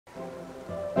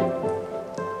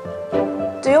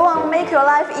Do you want to make your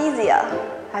life easier?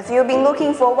 Have you been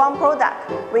looking for one product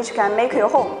which can make your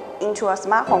home into a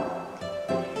smart home?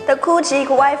 The Koogeek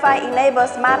Wi-Fi-enabled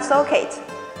Smart Socket,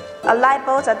 a light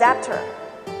bulb adapter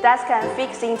that can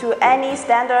fix into any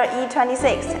standard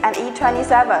E26 and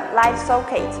E27 light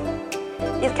socket.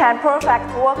 It can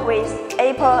perfectly work with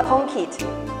Apple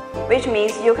HomeKit, which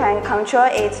means you can control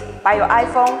it by your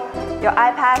iPhone, your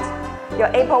iPad, your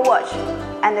Apple Watch,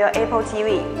 and your Apple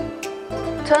TV.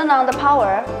 Turn on the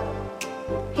power.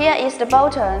 Here is the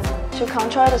button to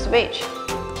control the switch.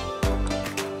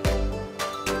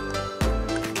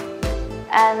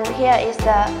 And here is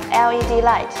the LED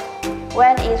light.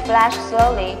 When it flashes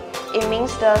slowly, it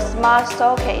means the smart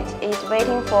socket is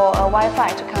waiting for a Wi-Fi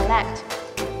to connect.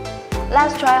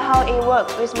 Let's try how it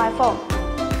works with my phone.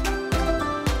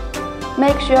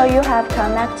 Make sure you have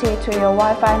connected to your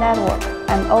Wi-Fi network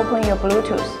and open your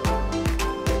Bluetooth.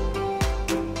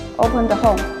 Open the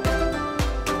Home.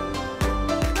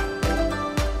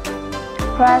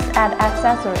 Press Add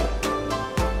Accessory.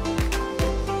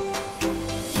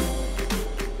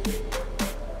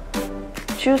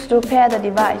 Choose to pair the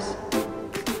device.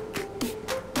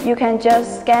 You can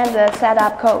just scan the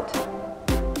setup code.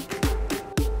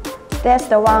 That's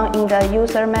the one in the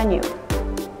user menu.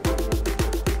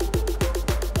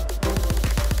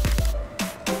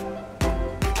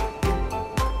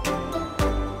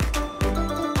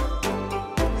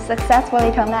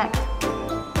 Successfully connect.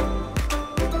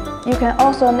 You can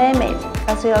also name it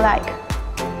as you like.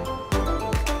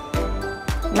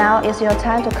 Now is your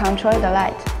time to control the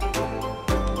light.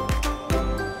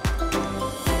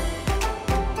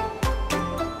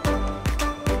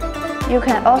 You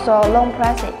can also long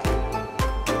press it,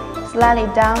 slide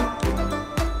it down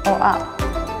or up,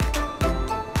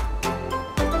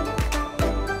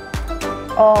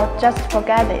 or just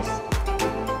forget this,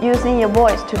 using your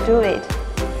voice to do it.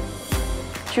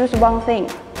 Choose one thing.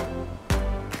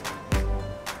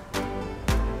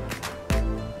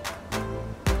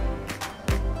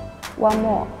 One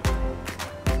more.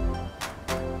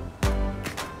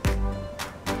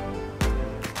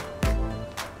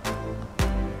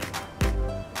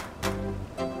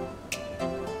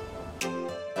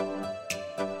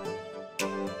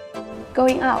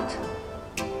 Going out.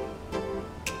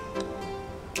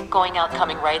 Going out,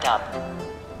 coming right up.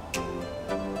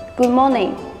 Good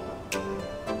morning.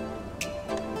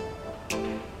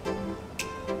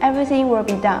 Everything will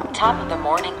be done. Top of the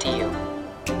morning to you.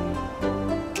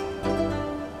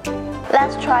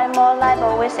 Let's try more light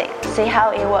bulb with it, see how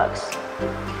it works.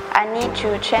 I need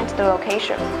to change the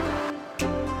location.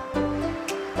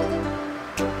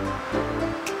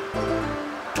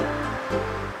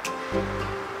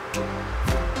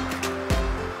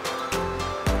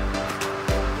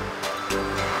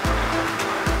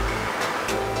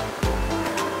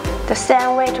 The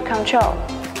same way to control.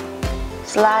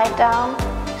 Slide down,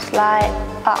 slide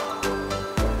up.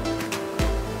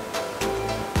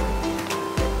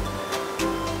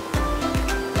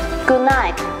 Good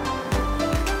night.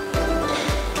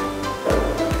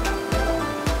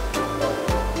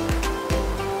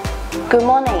 Good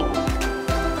morning.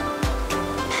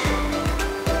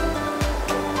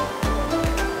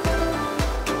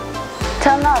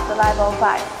 Turn off the light bulb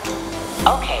 5.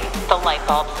 Okay, the light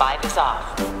bulb 5 is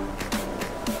off.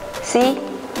 See?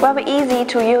 Very easy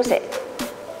to use it.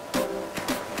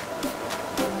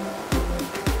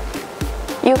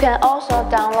 You can also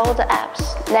download the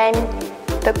apps named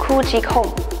the Koogeek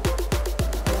Home.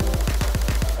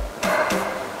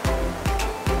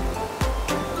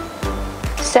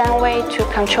 Same way to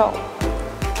control,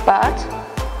 but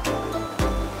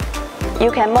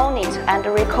you can monitor and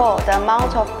record the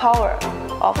amount of power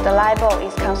of the light bulb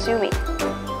is consuming.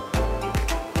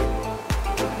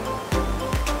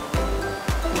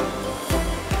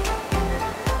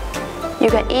 You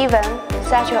can even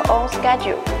set your own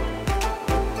schedule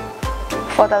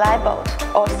for the light bulb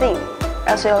or theme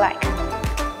as you like.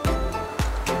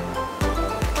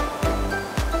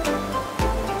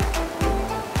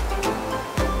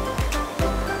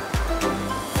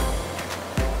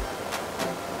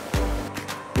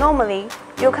 Normally,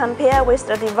 you can pair with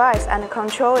the device and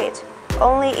control it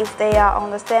only if they are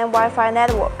on the same Wi-Fi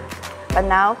network. But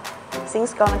now,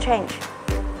 things gonna change.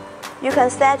 You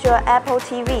can set your Apple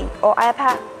TV or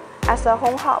iPad as a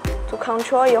home hub to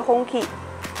control your HomeKit,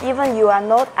 even you are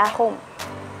not at home.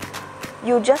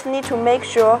 You just need to make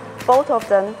sure both of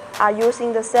them are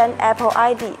using the same Apple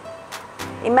ID.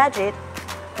 Imagine,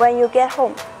 when you get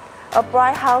home, a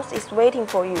bright house is waiting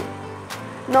for you.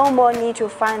 No more need to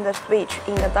find the switch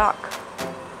in the dark.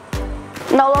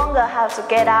 No longer have to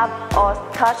get up or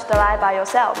touch the light by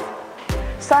yourself.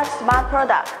 Such smart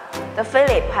product the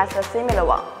Philips has a similar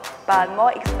one, but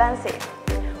more expensive.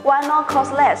 Why not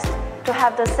cost less to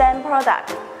have the same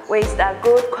product with a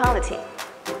good quality?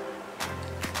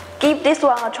 Give this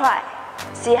one a try.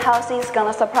 See how it's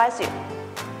gonna surprise you.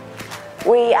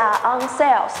 We are on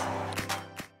sales